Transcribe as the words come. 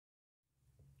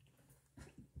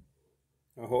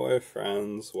Ahoy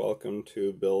friends, welcome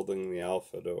to Building the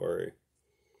Alpha Dory.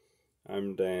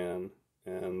 I'm Dan,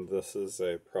 and this is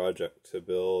a project to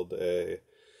build a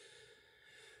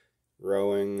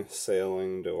rowing,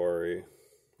 sailing dory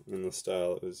in the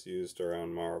style that was used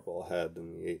around Marblehead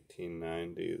in the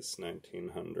 1890s,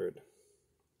 1900.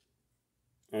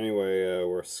 Anyway,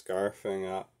 we're scarfing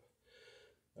up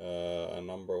a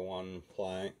number 1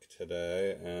 plank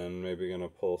today, and maybe going to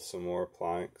pull some more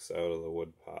planks out of the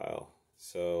wood pile.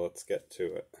 So let's get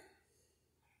to it.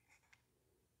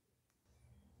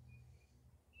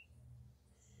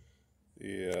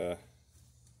 The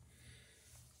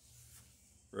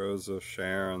Rose of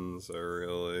Sharons are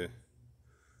really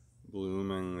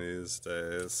blooming these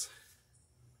days.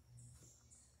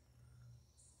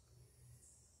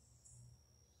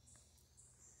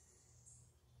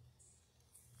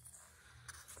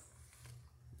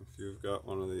 If you've got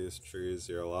one of these trees,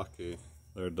 you're lucky.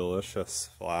 They're delicious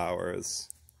flowers.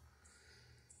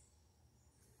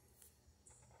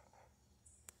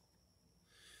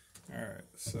 Alright,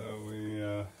 so we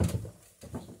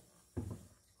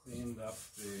cleaned up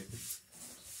the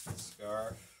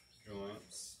scarf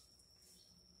joints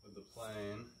with the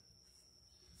plane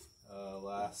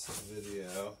last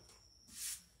video,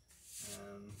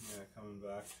 and yeah, coming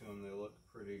back to them, they look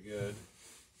pretty good.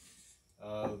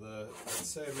 I'd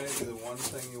say maybe the one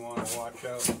thing you want to watch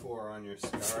out for on your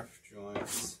scarf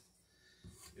joints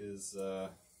is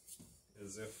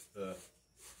if the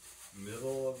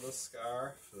middle of the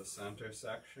scarf, the center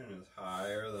section, is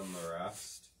higher than the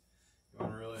rest. You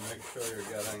want to really make sure you're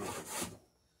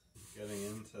getting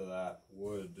into that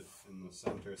wood in the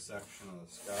center section of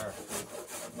the scarf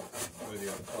with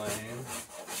your plane.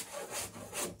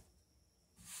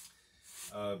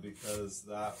 Because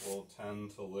that will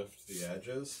tend to lift the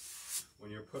edges.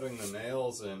 When you're putting the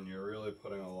nails in, you're really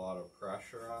putting a lot of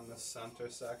pressure on this center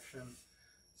section.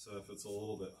 So if it's a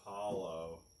little bit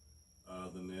hollow,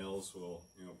 the nails will,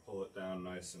 pull it down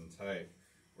nice and tight.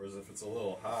 Whereas if it's a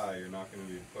little high, you're not going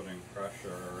to be putting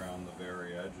pressure around the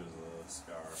very edges of the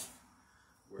scarf.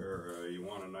 Where you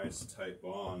want a nice tight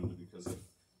bond, because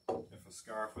if a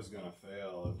scarf was going to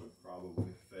fail, it would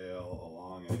probably fail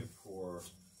along a poor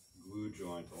glue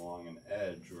joint along an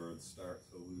edge, where it would start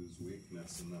to lose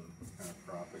weakness and then kind of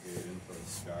propagate into the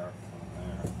scarf from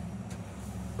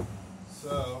there.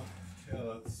 So yeah,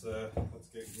 let's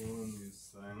get gluing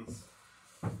these things.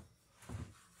 I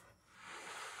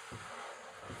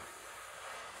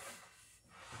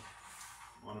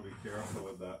want to be careful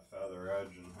with that feather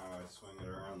edge and how I swing it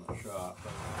around the shop.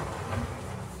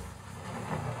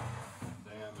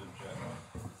 Damage it.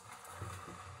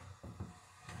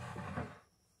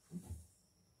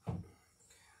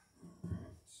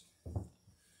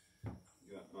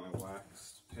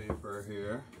 Paper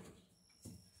here.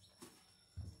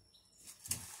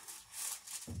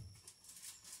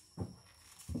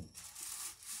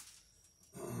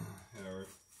 Yeah, we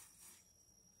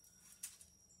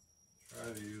try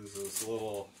to use as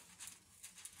little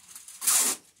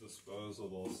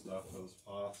disposable stuff as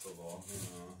possible,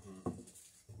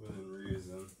 within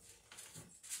reason.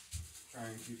 Try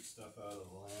and keep stuff out of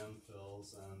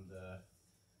landfills, and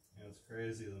it's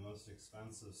crazy, the most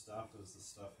expensive stuff is the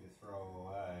stuff you throw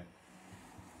away.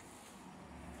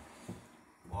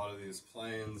 A lot of these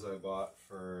planes I bought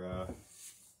for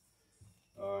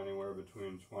anywhere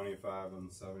between $25 and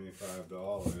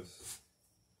 $75.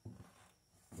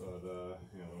 But the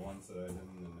ones that I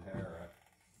didn't inherit.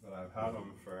 But I've had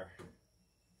them for,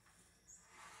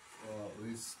 well, at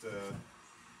least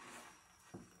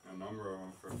a number of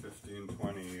them for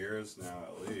 15-20 years now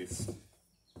at least.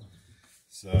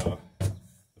 So the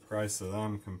price of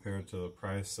them compared to the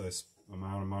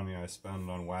amount of money I spend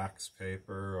on wax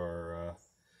paper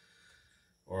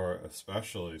or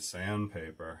especially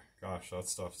sandpaper, gosh, that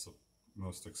stuff's the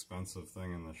most expensive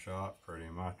thing in the shop pretty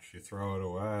much. You throw it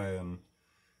away and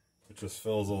it just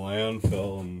fills a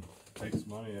landfill and takes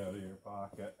money out of your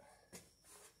pocket.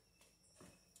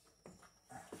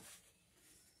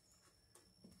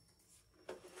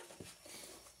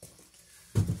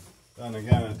 Then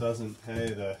again, it doesn't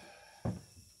pay to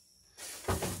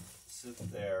sit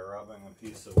there rubbing a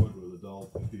piece of wood with a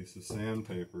dull piece of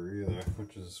sandpaper either,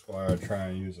 which is why I try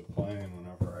and use a plane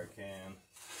whenever I can.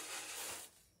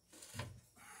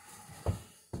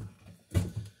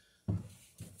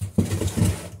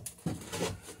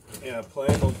 Yeah,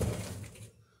 plane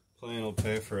will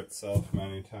pay for itself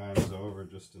many times over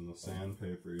just in the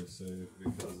sandpaper you save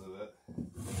because of it.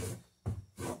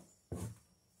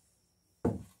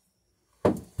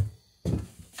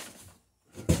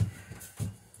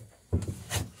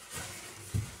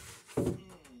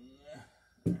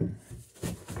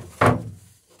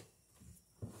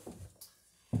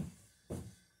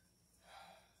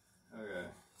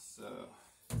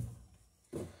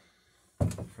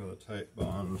 tight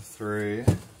bond 3, which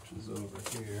is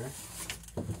over here.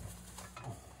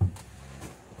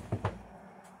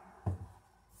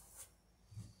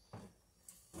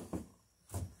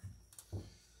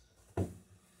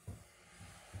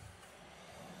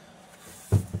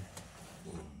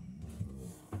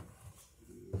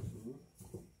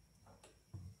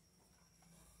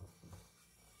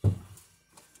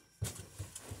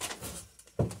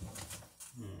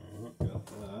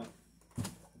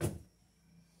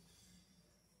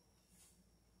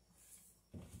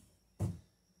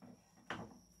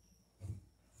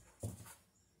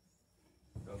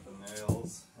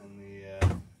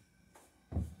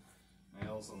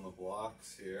 Nails and the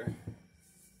blocks here.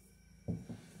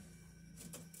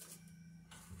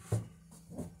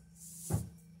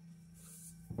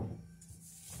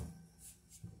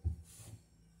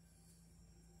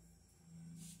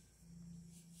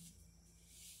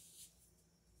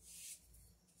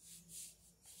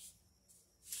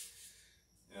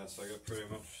 Yeah, so I got pretty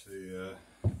much the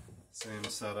same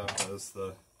setup as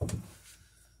the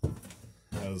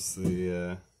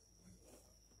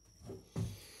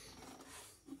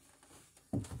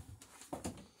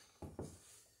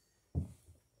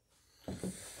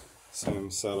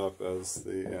same setup as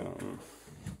the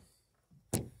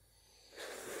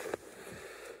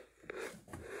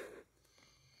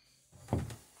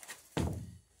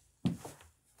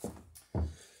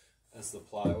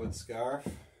plywood scarf.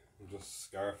 I'm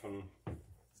just scarfing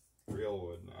real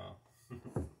wood now.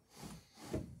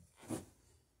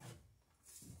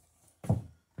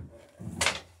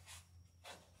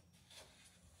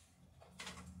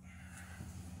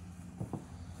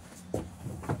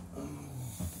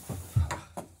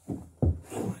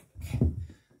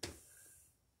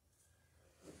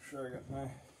 Sure, I got my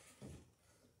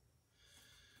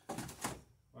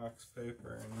wax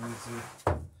paper and easy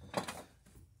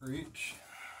reach.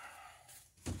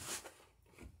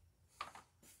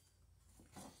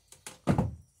 Give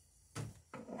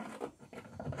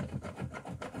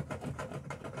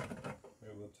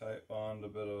the tight bond a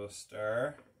bit of a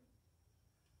stir.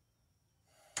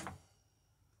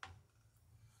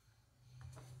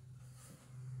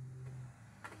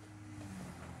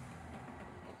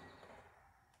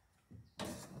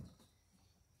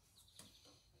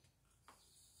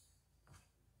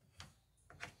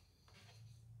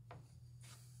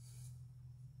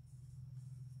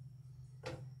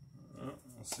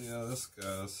 We'll see how this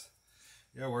goes.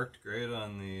 Yeah, it worked great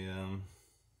on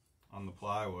the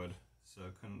plywood,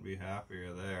 so couldn't be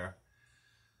happier there.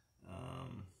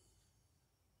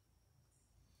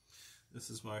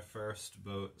 This is my first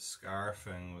boat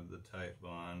scarfing with the tight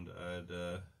bond.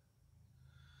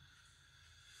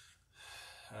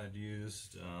 I'd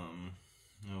used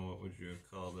what would you have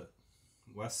called it?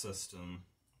 West System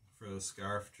for the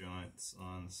scarf joints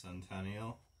on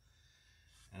Centennial.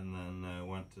 And then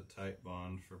went to tight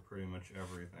bond for pretty much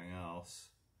everything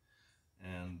else,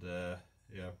 and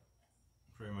yeah,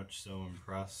 pretty much so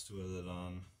impressed with it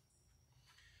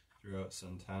throughout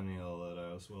Centennial that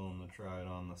I was willing to try it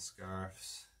on the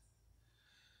scarves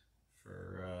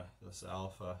for this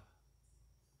Alpha.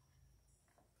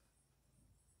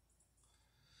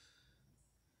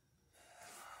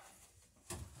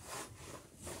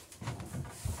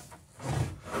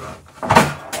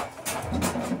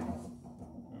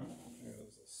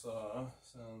 Saw,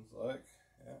 sounds like,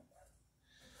 yeah.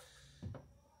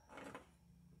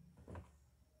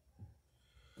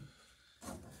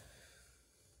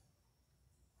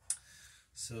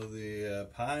 So the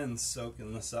pine's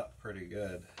soaking this up pretty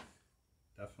good.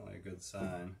 Definitely a good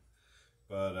sign.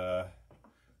 But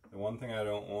the one thing I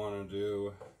don't want to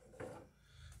do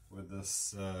with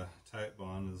this tight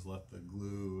bond is let the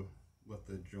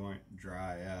joint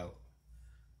dry out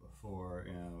before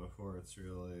it's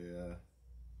really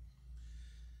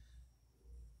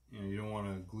you don't want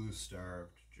a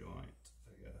glue-starved joint,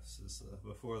 I guess.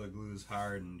 Before the glue's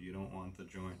hardened, you don't want the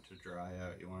joint to dry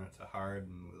out. You want it to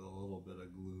harden with a little bit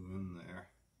of glue in there.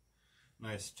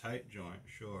 Nice tight joint,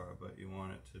 sure, but you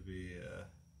want it to be,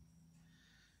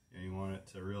 you want it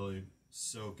to really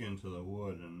soak into the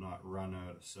wood and not run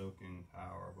out of soaking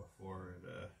power before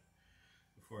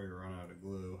you run out of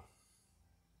glue.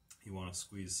 You want to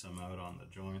squeeze some out on the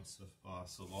joints if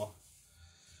possible,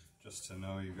 just to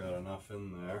know you got enough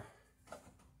in there.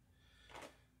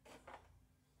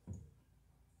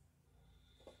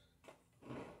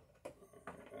 I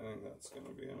think that's going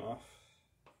to be enough.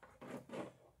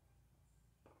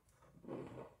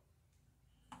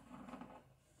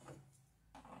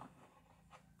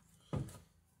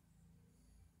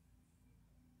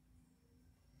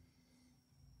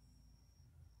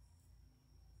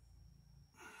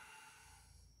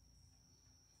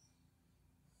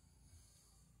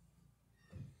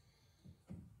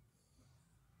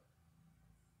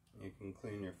 can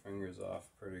clean your fingers off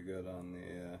pretty good on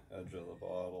the edge of the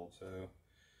bottle too.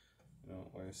 You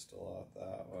don't waste a lot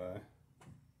that way.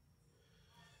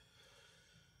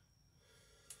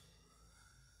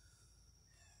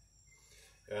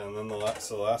 Yeah, and then the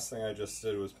last thing I just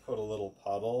did was put a little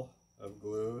puddle of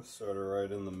glue sort of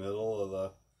right in the middle of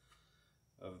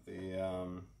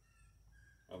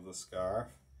the scarf,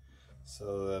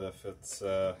 so that if it's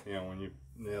you know, when you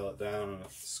nail it down and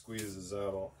it squeezes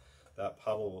out, that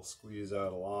puddle will squeeze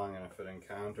out along, and if it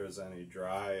encounters any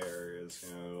dry areas,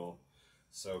 you know, it'll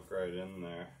soak right in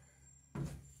there.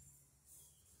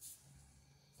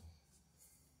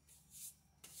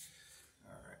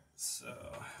 Alright, so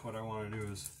what I want to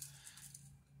do is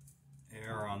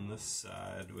air on this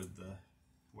side with the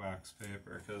wax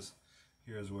paper, because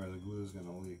here's where the glue is going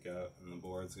to leak out and the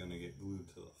board's going to get glued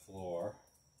to the floor.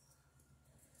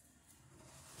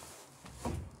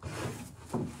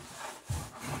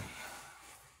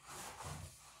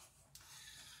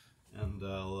 And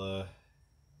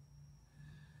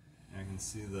I can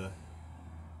see the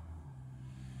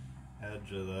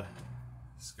edge of the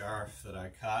scarf that I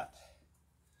cut.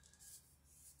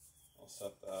 I'll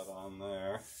set that on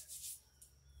there.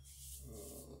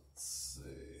 Let's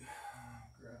see,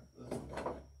 grab the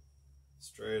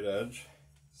straight edge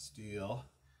steel.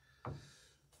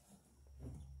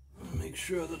 Make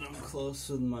sure that I'm close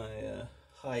with my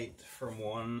height from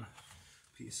one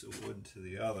piece of wood to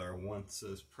the other once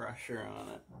there's pressure on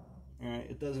it. Alright,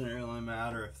 it doesn't really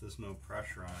matter if there's no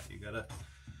pressure on it. You gotta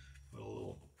put a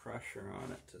little pressure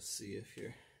on it to see if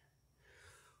you're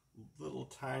a little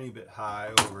tiny bit high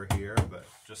over here, but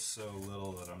just so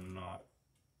little that I'm not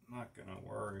gonna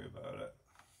worry about it.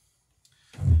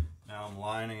 Now I'm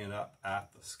lining it up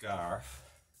at the scarf.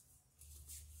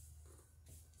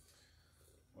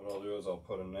 What I'll do is I'll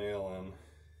put a nail in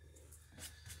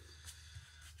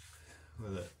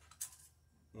with it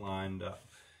lined up,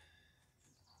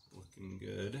 looking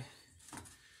good.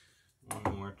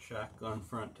 One more check on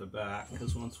front to back,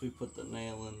 because once we put the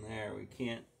nail in there, we're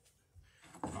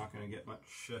not going to get much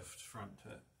shift front to,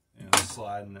 you know,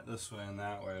 sliding it this way and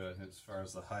that way as far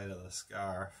as the height of the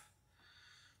scarf.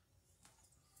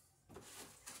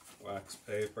 Wax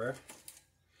paper.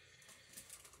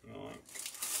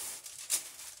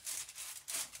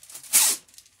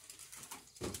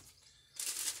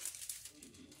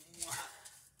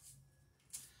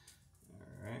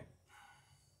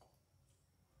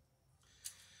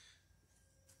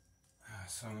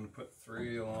 So I'm going to put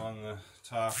 3 along the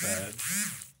top edge,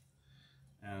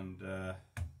 and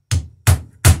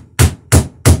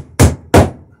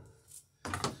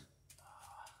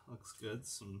looks good.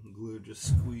 Some glue just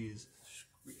squeezed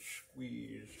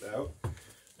out.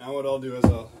 Now what I'll do is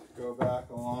I'll go back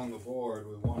along the board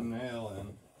with one nail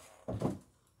in.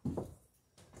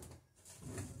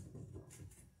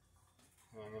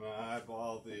 I'm going to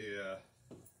eyeball the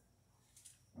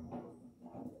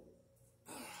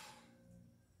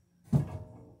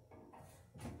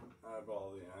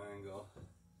angle.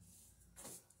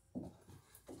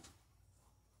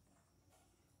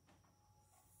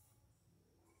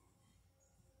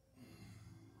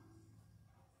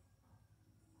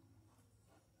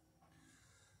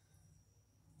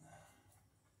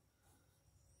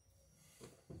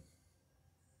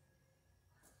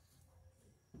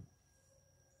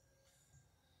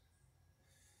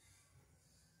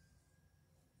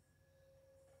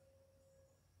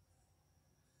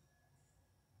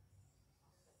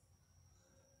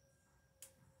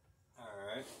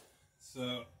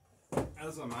 So,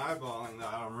 as I'm eyeballing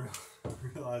that, I'm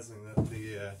realizing that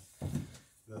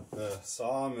the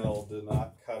sawmill did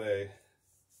not cut a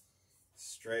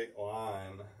straight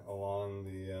line along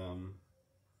the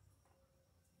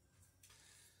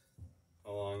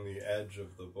edge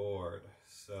of the board.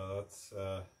 So that's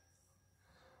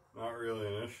not really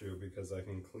an issue, because I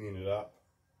can clean it up,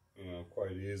 you know,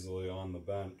 quite easily on the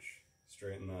bench,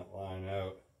 straighten that line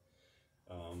out.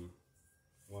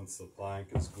 Once the plank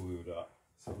is glued up.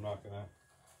 So I'm not gonna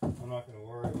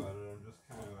worry about it. I'm just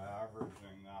kind of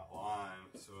averaging that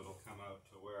line so it'll come out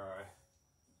to where I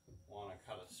want to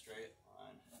cut a straight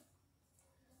line.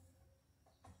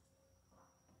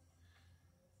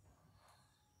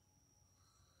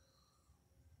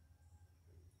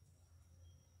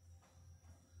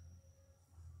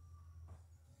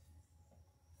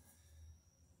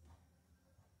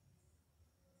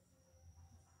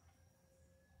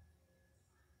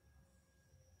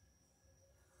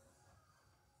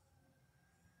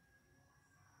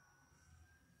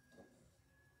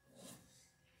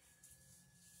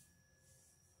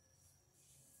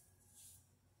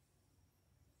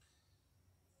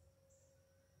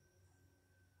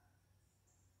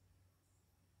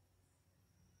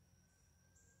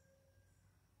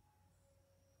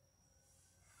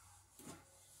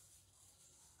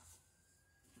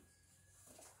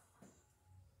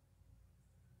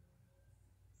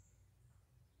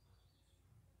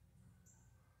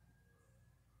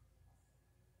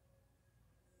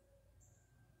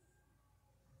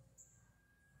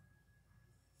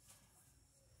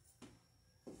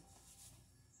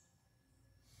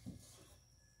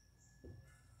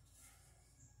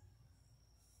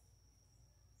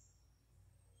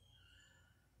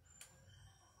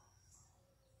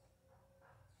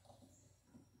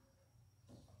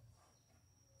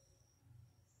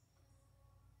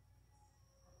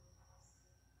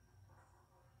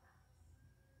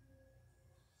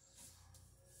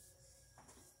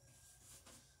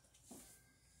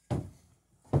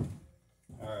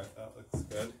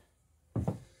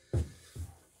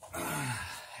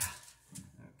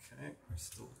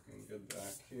 Still looking good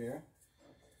back here.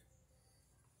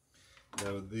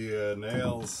 Now the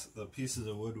nails, the pieces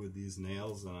of wood with these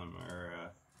nails in them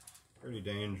are pretty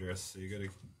dangerous, so you gotta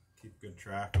keep good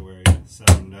track of where you set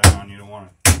them down. You don't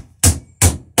want to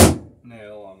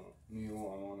nail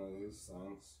on one of these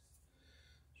things.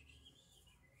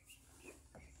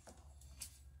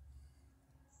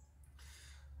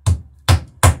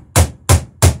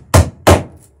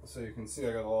 So you can see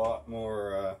I got a lot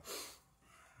more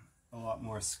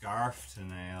scarf to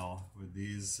nail with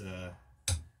these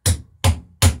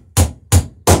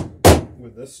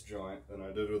with this joint than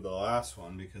I did with the last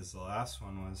one, because the last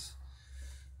one was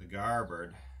the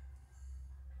garboard.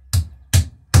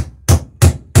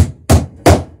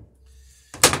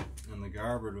 And the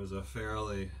garboard was a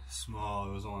fairly small,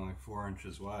 it was only like 4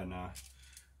 inches wide. Now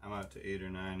I'm up to 8 or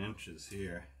 9 inches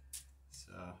here.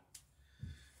 So,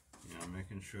 you know,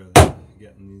 making sure that I'm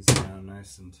getting these down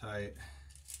nice and tight,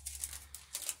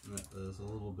 and that there's a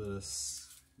little bit of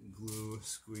glue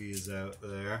squeeze out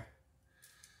there.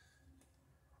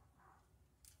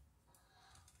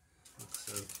 Looks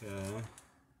okay.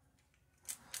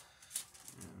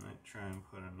 I might try and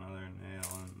put another nail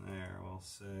in there, we'll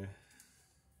see.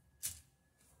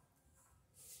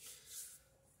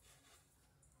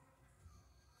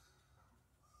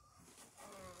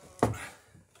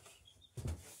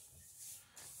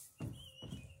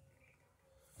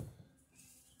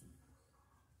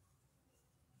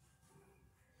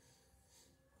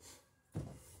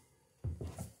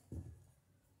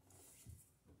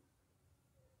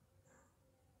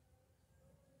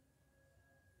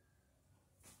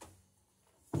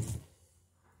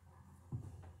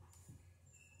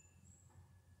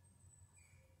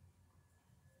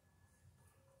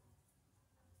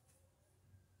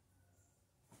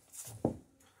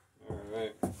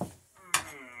 Alright,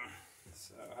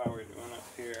 so how are we doing up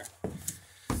here?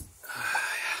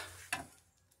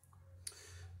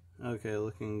 Okay,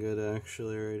 looking good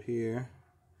actually right here.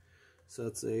 So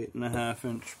it's an 8.5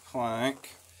 inch plank.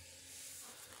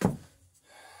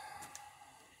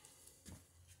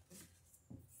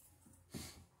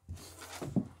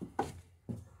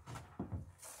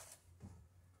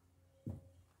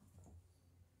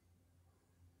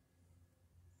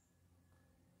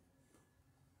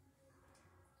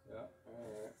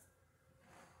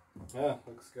 Yeah,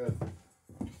 looks good.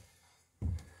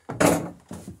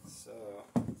 So,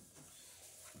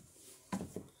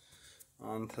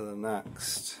 on to the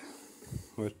next,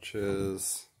 which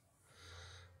is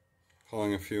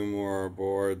pulling a few more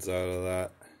boards out of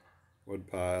that wood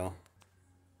pile.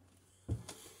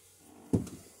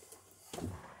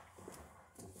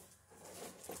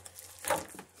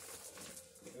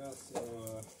 Yeah,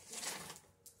 so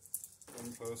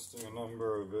I'm posting a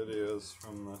number of videos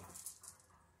from the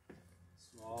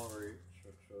Small Reach,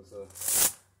 which was a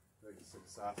big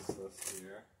success this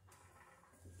year.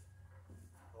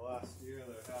 The last year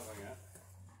they're having it,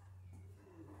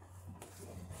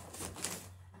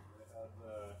 they had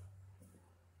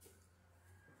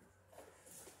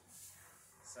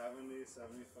 70,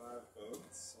 75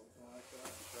 boats, something like that,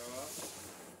 show up.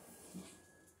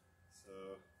 So,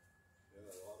 yeah,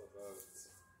 a lot of boats.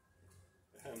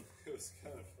 And it was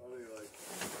kind of funny, like,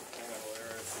 kind of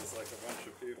hilarious. There's like a bunch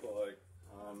of people, like,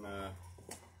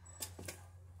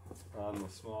 on the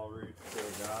Small Reach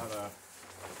Regatta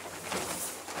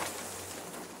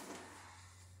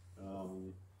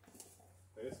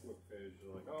Facebook page.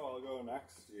 They're like, oh, I'll go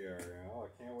next year, you know, I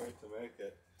can't wait to make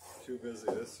it. Too busy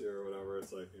this year or whatever.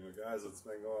 It's like, you know, guys, it's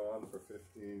been going on for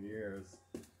 15 years.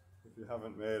 If you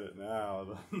haven't made it now,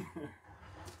 then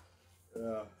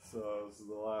yeah, so this is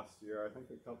the last year. I think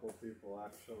a couple people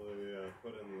actually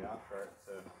put in the effort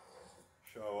to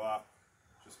show up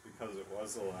just because it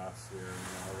was the last year, and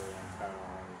everyone kind of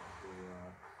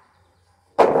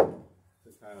wanted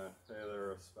to kind of pay their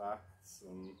respects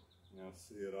and, you know,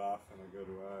 see it off in a good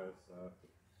way, so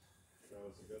that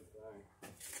was a good thing.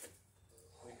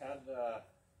 We had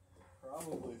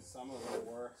probably some of the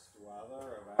worst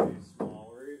weather of any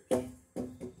Small Reach.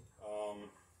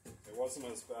 It wasn't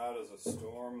as bad as a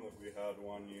storm that we had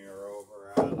one year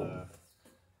over at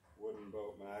Wooden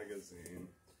Boat Magazine,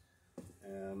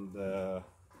 and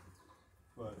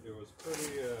but it was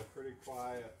pretty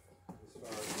quiet as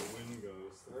far as the wind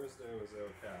goes. Thursday was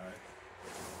okay,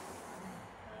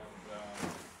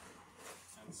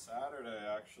 and Saturday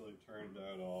actually turned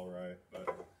out all right, but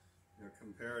you know,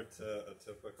 compared to a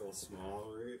typical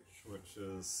Small Reach, which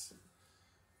is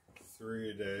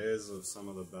 3 days of some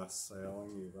of the best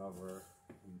sailing you've ever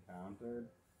encountered,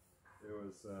 it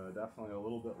was definitely a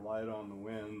little bit light on the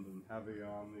wind and heavy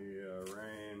on the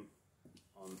rain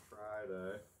on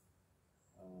Friday.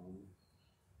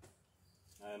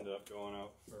 I ended up going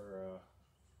out for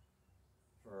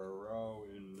a row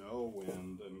in no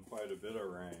wind and quite a bit of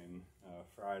rain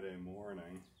Friday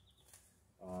morning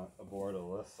aboard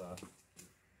Alyssa,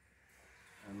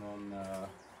 and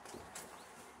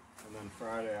then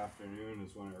Friday afternoon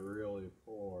is when it really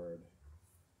poured,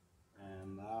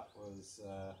 and that was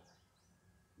yeah,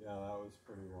 that was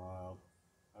pretty wild.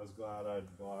 I was glad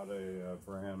I'd bought a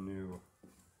brand new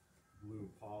blue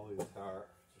poly tarp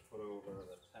to put over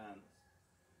the tent,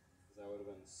 because I would have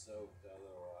been soaked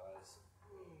otherwise.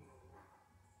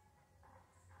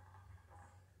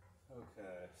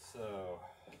 Okay, so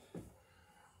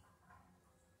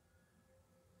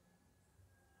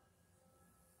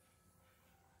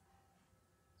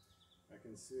I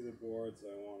can see the boards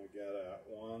I want to get at.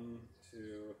 1,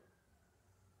 2,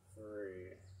 3.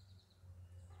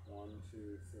 1,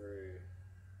 2, 3.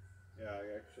 Yeah,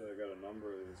 I got a number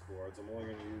of these boards. I'm only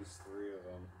going to use 3 of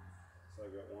them. So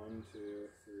I've got 1, 2,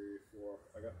 3, 4.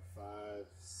 I got 5,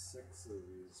 6 of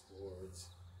these boards.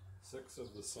 6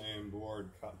 of the same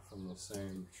board cut from the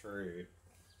same tree.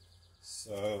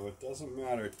 So it doesn't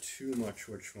matter too much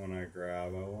which one I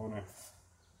grab. I want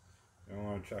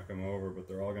to check them over, but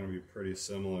they're all going to be pretty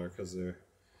similar because they're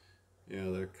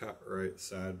cut right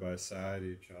side by side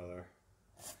each other.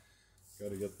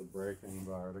 Got to get the breaking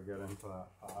bar to get into that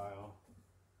pile.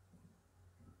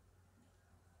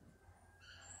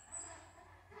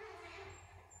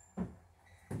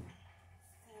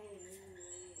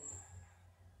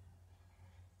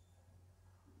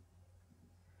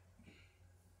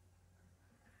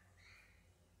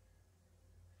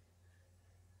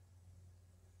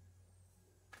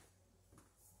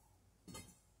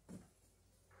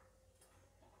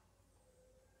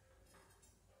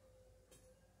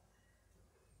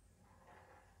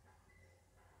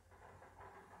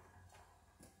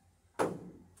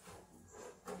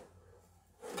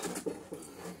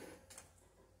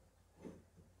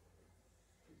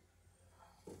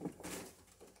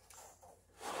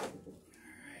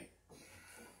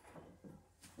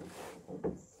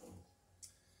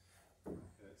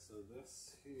 So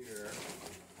this here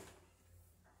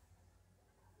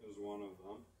is one of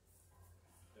them.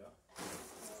 Yeah,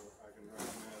 I can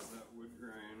recognize that wood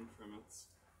grain from its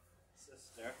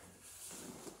sister.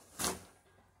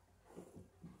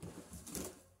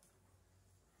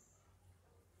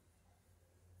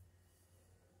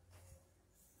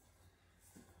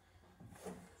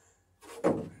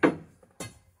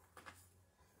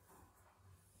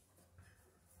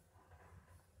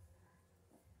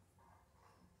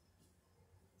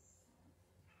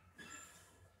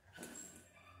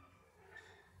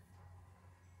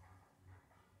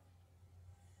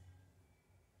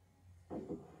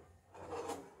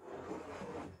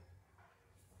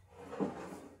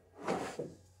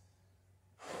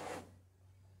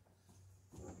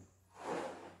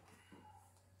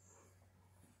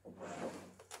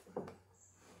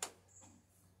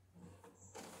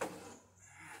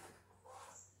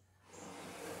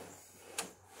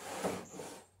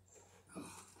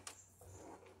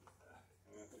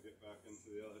 To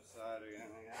the other side again,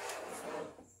 I guess.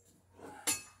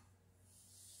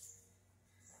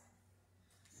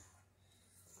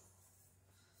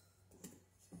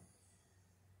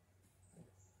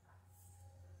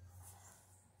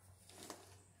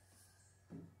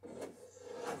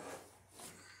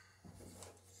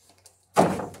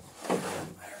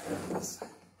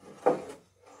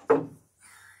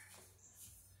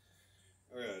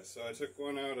 Okay, so I took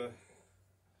one out of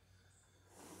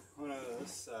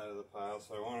this side of the pile,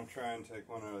 so I want to try and take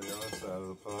one out of the other side of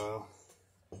the pile.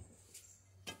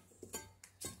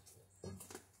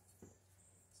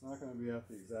 It's not going to be at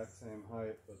the exact same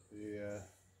height, but the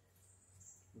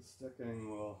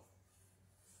sticking will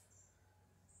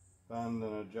bend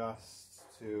and adjust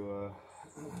to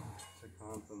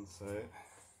compensate.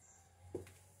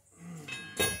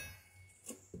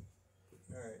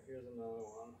 Alright, here's another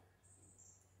one.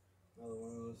 Another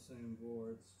one of those same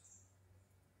boards.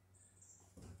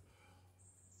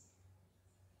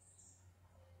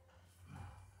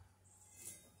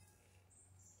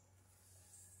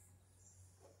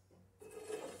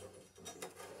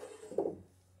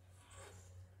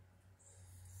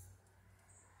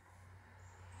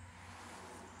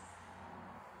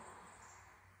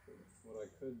 What I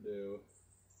could do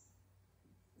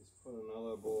is put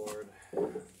another board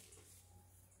into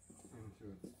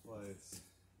its place,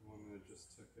 the one that I just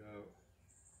took out.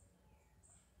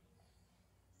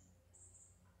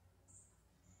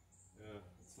 Yeah,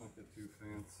 let's not get too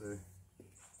fancy.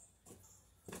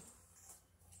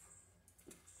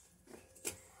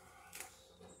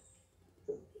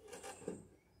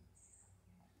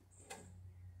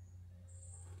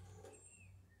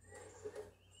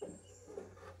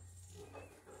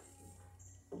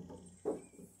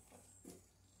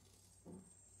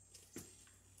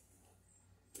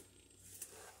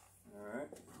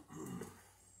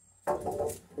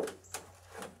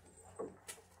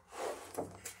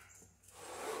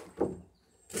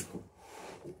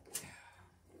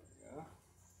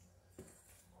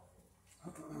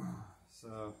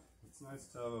 So it's nice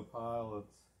to have a pile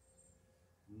that's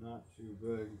not too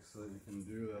big so that you can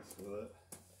do this with it.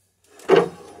 You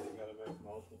gotta make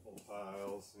multiple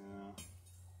piles, yeah.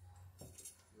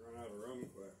 You run out of room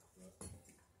quick, but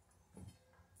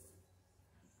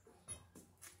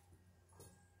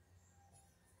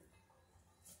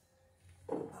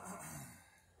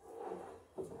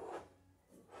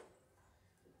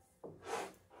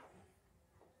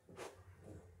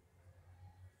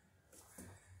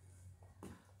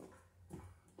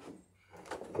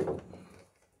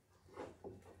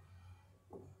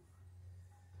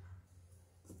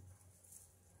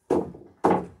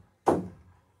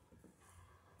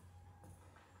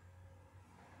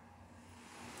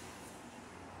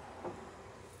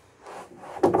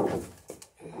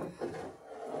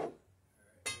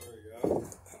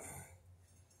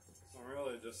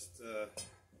just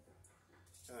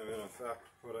kind of in effect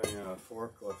putting a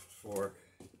forklift fork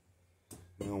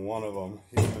in one of them,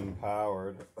 human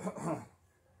powered,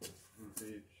 into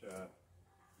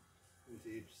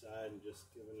each side, and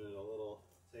just giving it a little,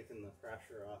 taking the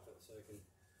pressure off it so I can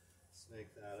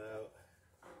snake that out.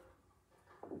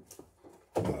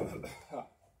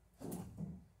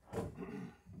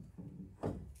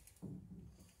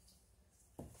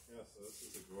 Yeah, so this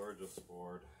is a gorgeous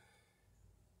board.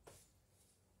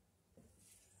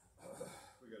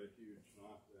 We got a huge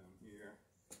knot down here,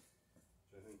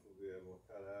 which I think we'll be able to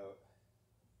cut out.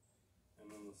 And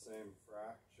then the same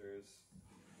fractures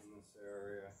in this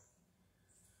area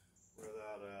where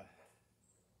that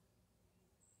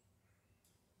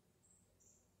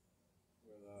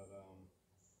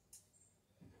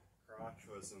crotch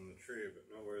was in the tree, but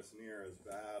nowhere near as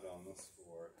bad on this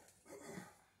board.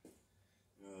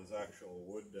 You know, there's actual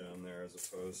wood down there as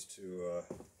opposed to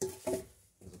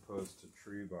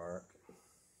tree bark.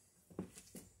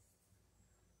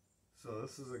 So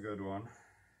this is a good one.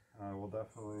 We'll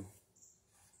definitely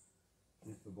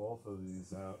keep the both of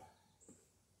these out.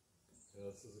 Yeah,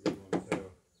 this is a good one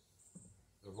too.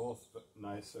 They're both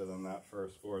nicer than that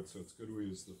first board, so it's good we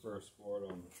use the first board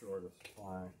on the shortest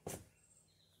plank,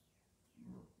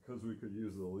 because we could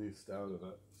use the least out of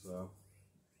it. So,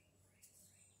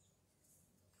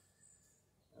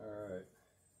 all right.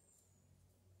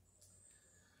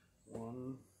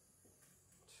 1,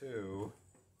 2,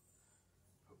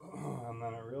 and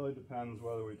then it really depends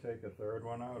whether we take a third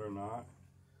one out or not.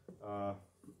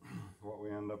 What we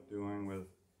end up doing with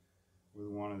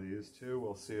one of these two,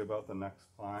 we'll see about the next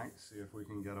plank, see if we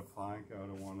can get a plank out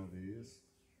of one of these.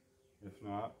 If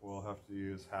not, we'll have to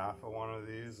use half of one of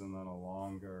these and then a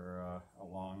longer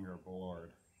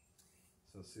board.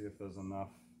 So see if there's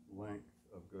enough length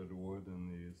of good wood in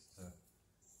these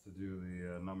to do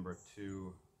the number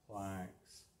 2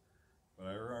 planks. But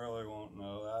I really won't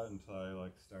know that until I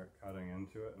start cutting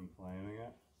into it and planing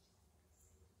it.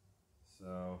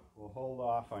 So we'll hold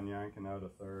off on yanking out a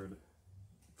third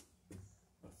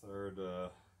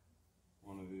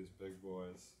one of these big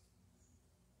boys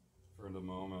for the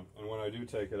moment. And when I do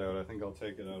take it out, I think I'll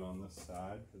take it out on this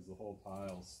side because the whole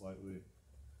pile's slightly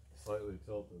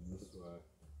tilted this way.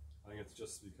 I think it's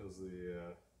just because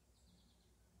the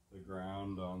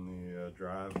ground on the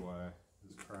driveway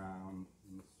is crowned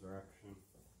in this direction,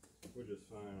 which is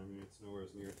fine. I mean, it's nowhere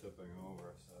near tipping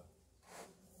over, so.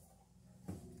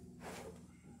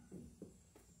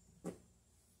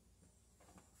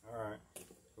 All right,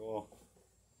 cool.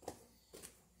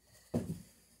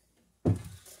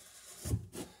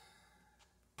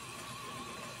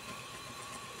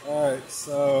 All right,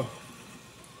 so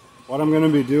what I'm going to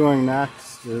be doing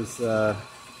next is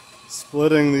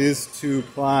splitting these 2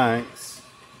 planks,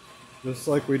 just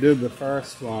like we did the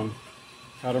first one.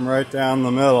 Cut them right down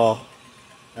the middle,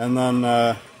 and then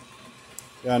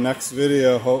yeah, next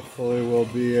video hopefully we'll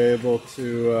be able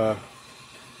to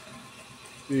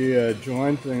be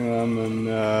jointing them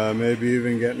and maybe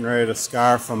even getting ready to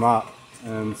scarf them up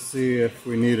and see if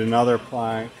we need another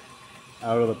plank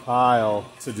out of the pile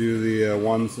to do the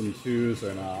 1s and 2s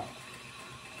or not.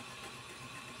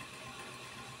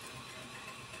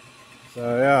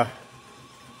 So yeah,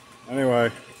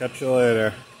 anyway, catch you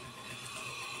later.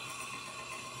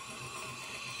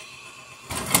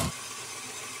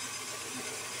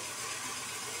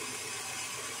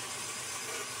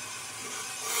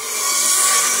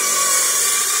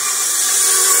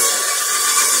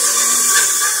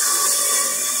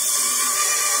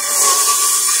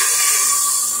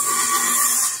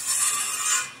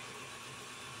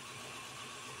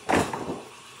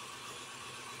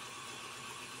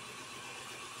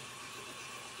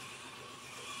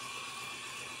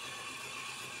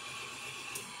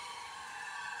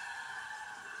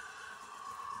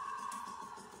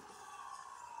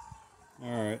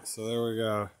 Alright, so there we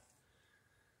go.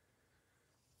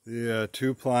 The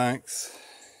 2 planks,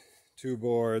 2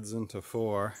 boards into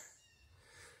 4,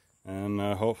 and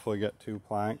hopefully get 2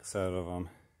 planks out of them.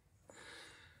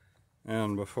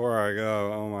 And before I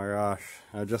go, oh my gosh,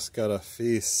 I just got a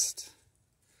feast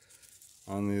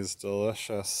on these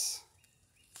delicious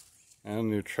and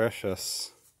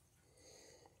nutritious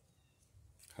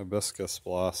hibiscus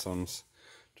blossoms.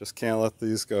 Just can't let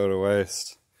these go to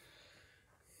waste.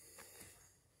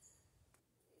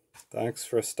 Thanks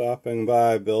for stopping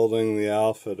by building the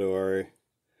Alpha Dory.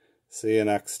 See you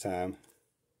next time.